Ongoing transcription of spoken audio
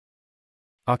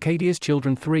Arcadia's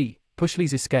Children 3,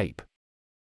 Pushley's Escape.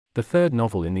 The third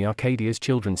novel in the Arcadia's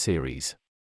Children series.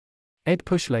 Ed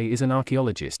Pushley is an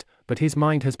archaeologist, but his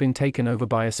mind has been taken over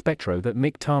by a spettro that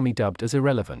Mick Tarmy dubbed as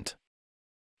Irrelevant.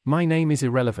 "My name is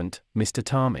Irrelevant, Mr.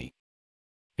 Tarmy."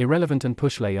 Irrelevant and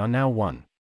Pushley are now one.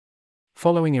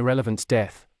 Following Irrelevant's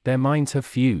death, their minds have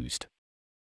fused.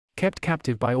 Kept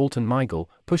captive by Alton Mygael,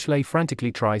 Pushley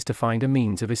frantically tries to find a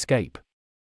means of escape.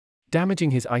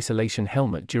 Damaging his isolation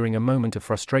helmet during a moment of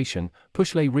frustration,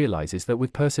 Pushley realizes that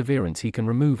with perseverance he can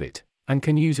remove it, and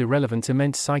can use Irrelevant's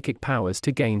immense psychic powers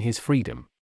to gain his freedom.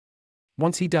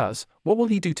 Once he does, what will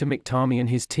he do to Mick Tarmy and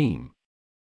his team?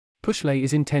 Pushley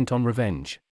is intent on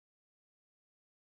revenge.